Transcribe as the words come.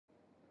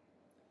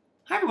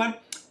Hi everyone,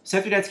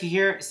 Seth Rudetsky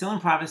here, still in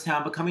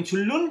Provincetown, but coming to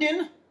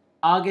London,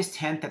 August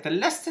 10th at the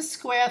Leicester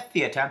Square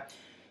Theatre.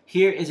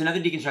 Here is another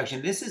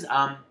deconstruction. This is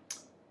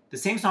the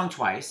same song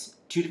twice,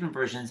 two different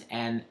versions,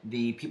 and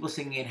the people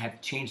singing it have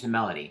changed the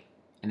melody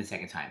in the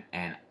second time,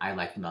 and I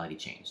like the melody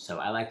change. So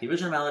I like the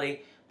original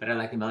melody, but I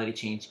like the melody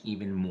change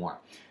even more.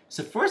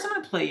 So first I'm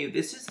going to play you,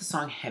 this is the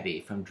song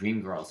Heavy from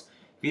DREAMGIRLs.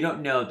 If you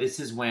don't know, this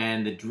is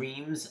when the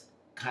Dreams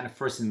kind of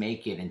first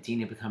make it, and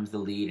Dina becomes the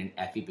lead, and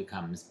Effie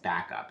becomes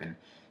backup, and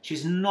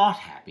she's not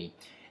happy,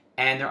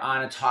 and they're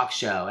on a talk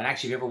show. And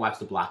actually, if you ever watch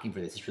the blocking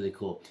for this, it's really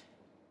cool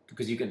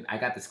because you can. I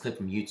got this clip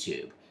from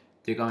YouTube.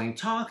 They're going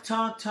talk,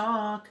 talk,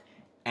 talk,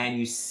 and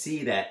you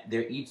see that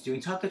they're each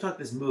doing talk, talk, talk.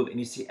 This move, and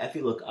you see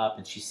Effie look up,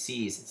 and she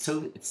sees. It's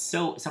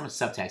so much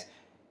subtext.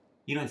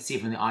 You don't see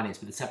it from the audience,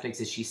 but the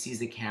subtext is she sees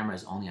the camera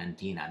is only on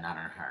Dina, not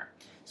on her.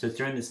 So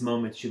during this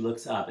moment, she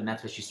looks up, and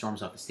that's why she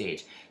storms off the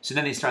stage. So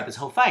then they start this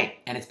whole fight,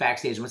 and it's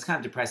backstage. And what's kind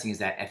of depressing is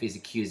that Effie's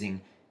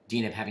accusing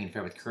Dina of having an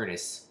affair with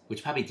Curtis,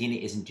 which probably Dina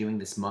isn't doing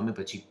this moment,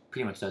 but she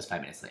pretty much does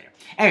 5 minutes later.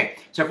 Anyway,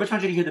 so I first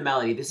want you to hear the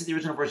melody. This is the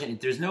original version.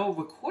 There's no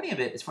recording of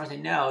it, as far as I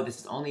know. This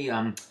is only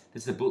this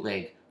is the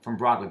bootleg from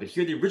Broadway. But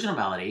hear the original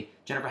melody.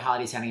 Jennifer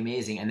Holliday sounding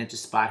amazing, and then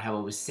just spot how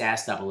it was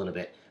sassed up a little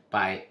bit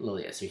by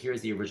Lilia. So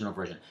here's the original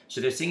version. So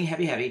they're singing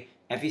Heavy, Heavy.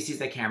 Effie sees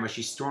the camera.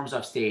 She storms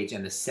off stage,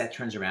 and the set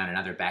turns around, and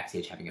now they're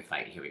backstage having a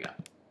fight. Here we go.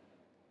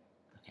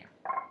 Okay.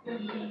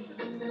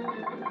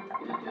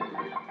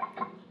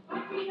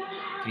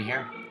 Can you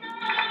hear?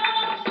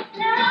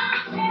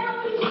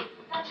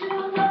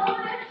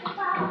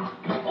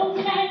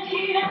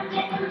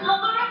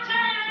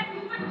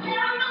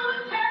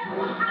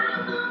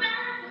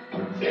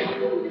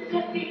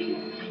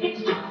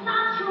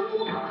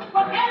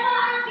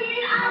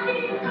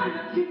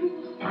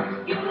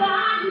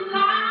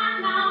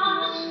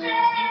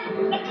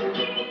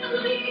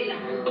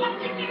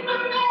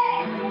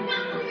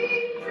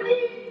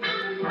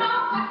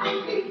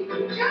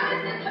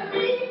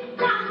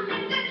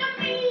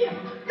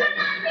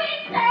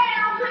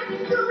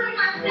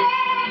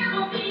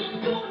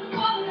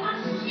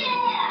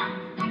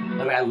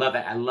 I love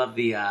it. I love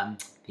the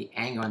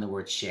anger on the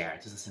word share.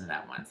 Just listen to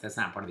that once. That's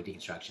not part of the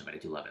deconstruction, but I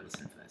do love it.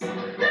 Listen to this.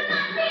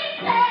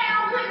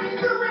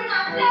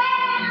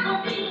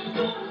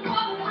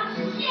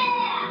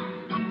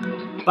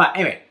 But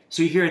anyway,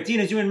 so you hear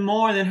Dina doing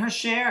more than her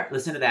share.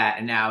 Listen to that.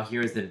 And now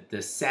here's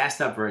the sassed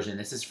up version.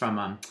 This is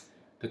from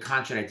the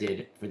concert I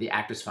did for the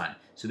Actors Fund.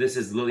 So this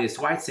is Lilia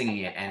White singing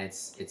it, and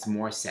it's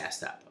more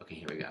sassed up. Okay,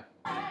 here we go.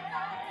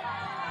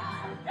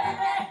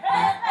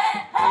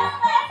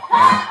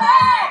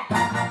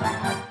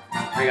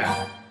 Here we go.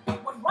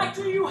 What right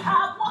do you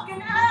have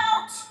walking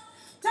out?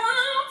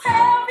 Don't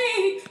tell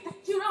me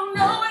that you don't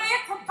know what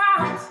it's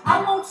about.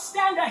 I won't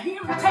stand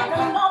here and take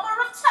another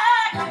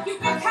attack.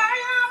 You've been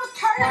carrying on with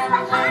Curtis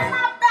behind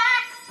my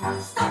back.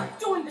 Stop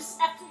doing this,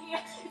 Effie.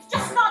 It's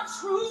just not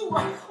true.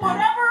 Whatever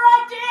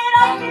I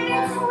did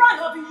in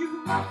front of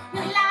you.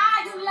 You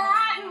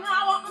lie, and I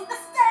won't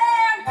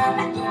understand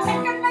that you're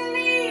taking the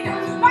lead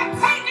by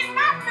taking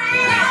my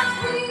man. Now,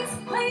 please,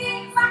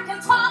 I can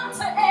talk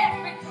to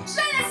Effie.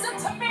 She listen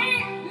to me,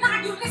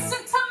 now you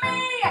listen to me.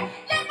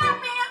 You're not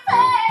being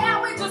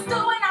fair, we're just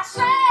doing our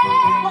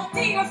share. Well,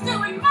 Dina's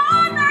doing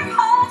more than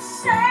her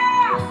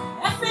share.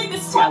 Effie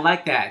is See, I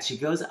like that. She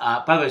goes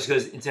up. By the way, she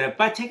goes, instead of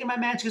by taking my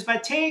man, she goes by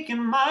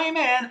taking my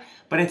man.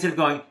 But instead of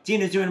going,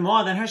 Dina's doing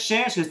more than her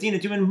share, she goes,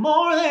 Dina's doing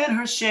more than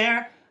her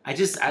share. I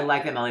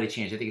like that melody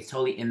change. I think it's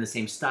totally in the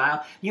same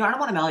style. You know, I don't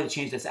want a melody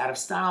change that's out of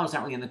style. It's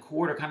not really in the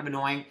chord or kind of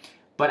annoying.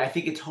 But I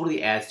think it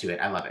totally adds to it.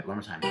 I love it. One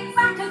more time.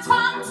 I can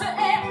talk to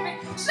Effie.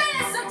 She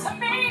listen to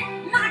me.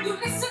 Now you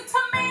listen to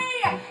me.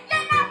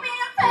 You're not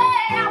being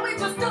fair. We're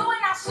just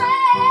doing our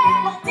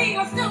share. Well,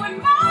 Dina's doing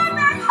more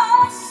than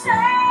her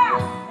share.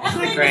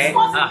 Isn't it great?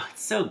 Oh,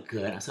 it's so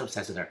good. I'm so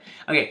obsessed with her.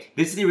 Okay,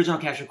 this is the original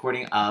cast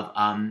recording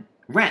of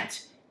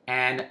Rent.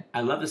 And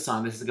I love this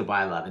song. This is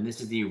Goodbye Love. And this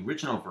is the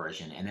original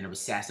version. And then it was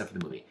sassed up for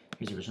the movie.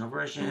 Here's the original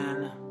version.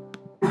 Here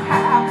we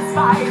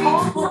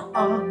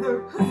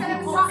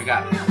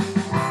go.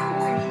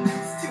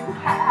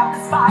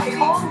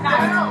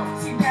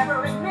 She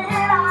never admitted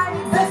I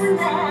wasn't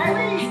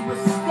there. He was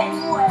the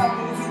same way.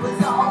 He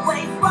was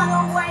always run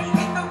away.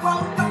 Hit the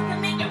road, don't you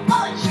make it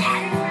full of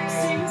shit.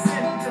 She's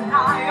in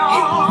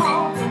denial.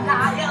 He's in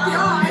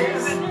denial.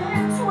 Giving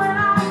in when I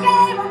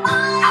gave him my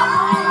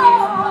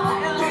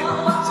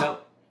all. So,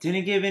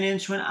 didn't give an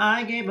inch when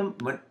I gave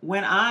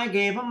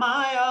him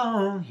my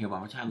own. Here, one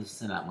more time.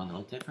 Listen to that one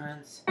little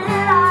difference. He was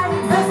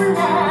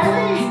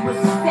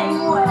the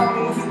same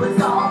way. He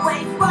was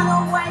always run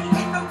away.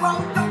 Hit the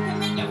road, don't you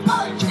make it full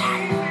of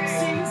shit.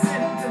 She's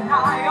in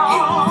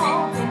denial.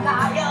 He's in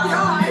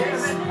denial.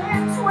 Giving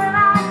in when I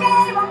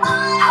gave him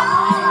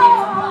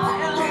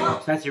my all.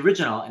 So that's the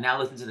original, and now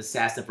listen to the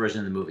sassed up version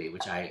of the movie,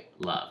 which I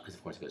love, because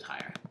of course it goes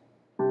higher.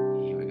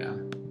 Here we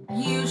go.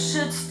 You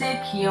should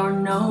stick your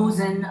nose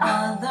in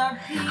other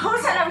people. Who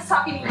said I was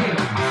talking to you? We used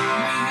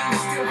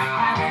to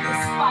have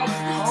this fight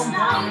each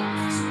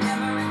night. You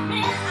never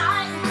admit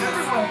I was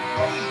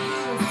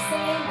the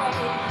same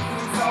way.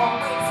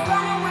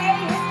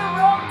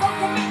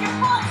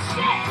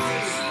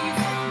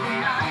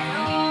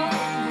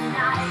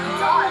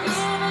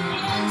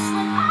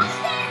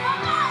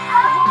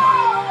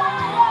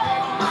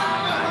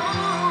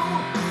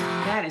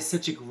 is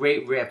such a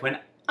great riff. When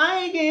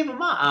I gave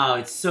him up. Oh,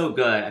 it's so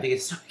good. I think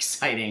it's so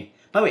exciting.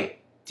 By the way,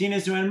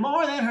 Tina's doing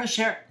more than her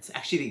share. It's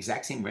actually the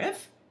exact same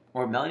riff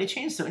or melody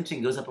change. So interesting.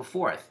 It goes up a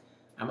fourth.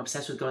 I'm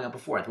obsessed with going up a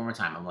fourth. One more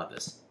time. I love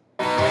this.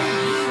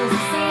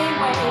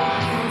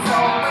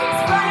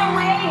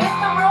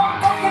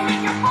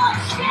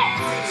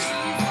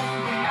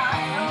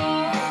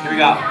 Here we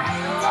go.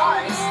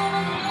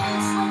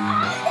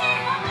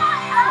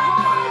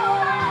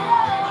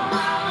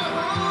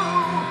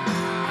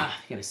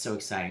 It is so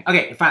exciting.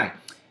 Okay, and finally,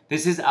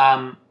 this is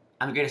I'm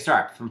the Greatest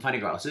Star from Funny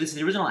Girl. So this is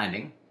the original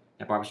ending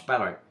that Barbara, by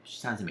the way, she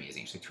sounds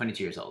amazing. She's like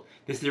 22 years old.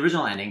 This is the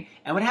original ending.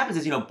 And what happens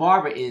is, you know,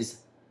 Barbara is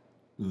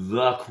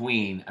the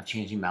queen of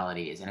changing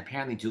melodies. And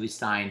apparently Julie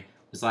Stein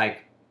was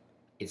like,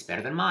 it's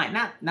better than mine.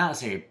 Not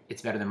necessarily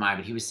it's better than mine,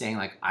 but he was saying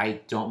like, I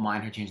don't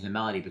mind her changing the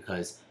melody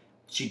because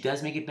she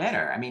does make it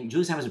better. I mean,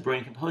 Julie Stein was a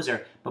brilliant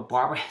composer, but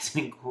Barbara has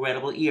an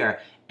incredible ear,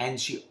 and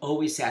she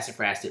always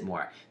sassafrassed it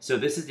more. So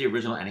this is the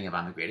original ending of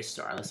I'm the Greatest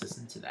Star. Let's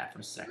listen to that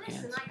for a second.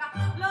 Listen, I got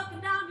looking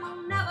down,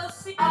 you'll never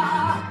see.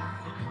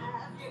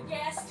 Have you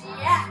guessed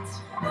yet?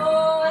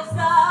 Who's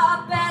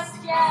the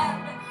best yet?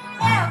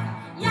 If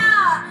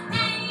ya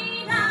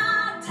ain't,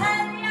 I'll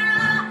tell ya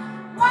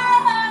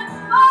one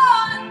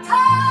more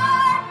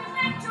time.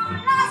 It's your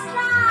last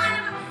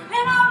time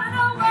in all of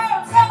the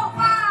world so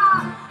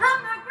far.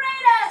 I'm the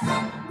greatest,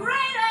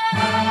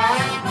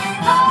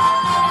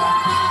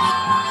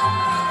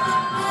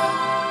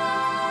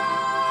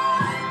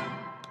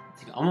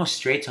 Almost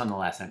straight tone the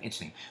last time.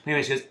 Interesting.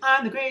 Anyway, she goes,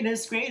 I'm the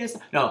greatest, greatest.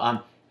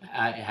 No,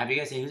 have you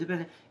guys seen who's the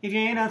best? If you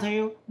ain't, I'll tell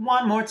you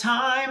one more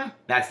time.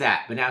 That's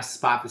that. But now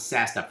spot the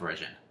sassed up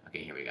version.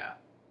 Okay, here we go.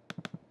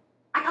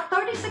 I got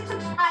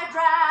 36-inch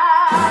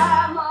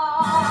diagrama.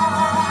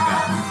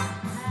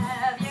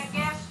 Have you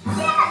guessed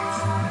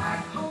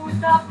yet? Who's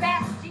the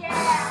best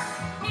yet?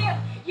 If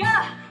you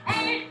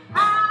ain't,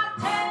 I'll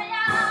tell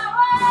you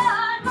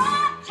one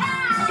more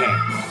time. Okay,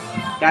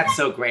 that's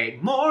so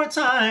great. More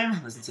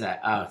time. Listen to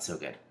that. Oh, it's so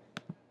good.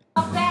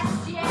 The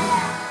best yet.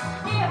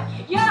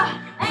 If you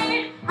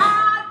ain't,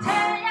 I'll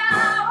tell you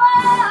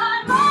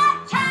one more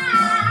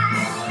time.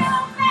 You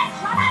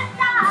betcha that's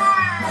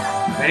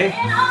not. Ready? In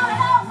all of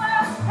the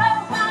world so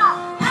far,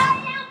 I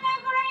am the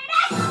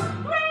greatest,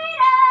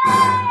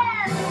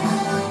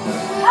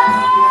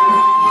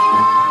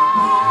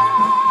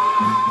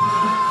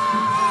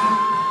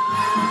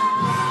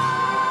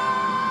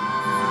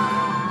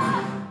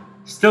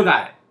 greatest. Still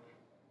got it.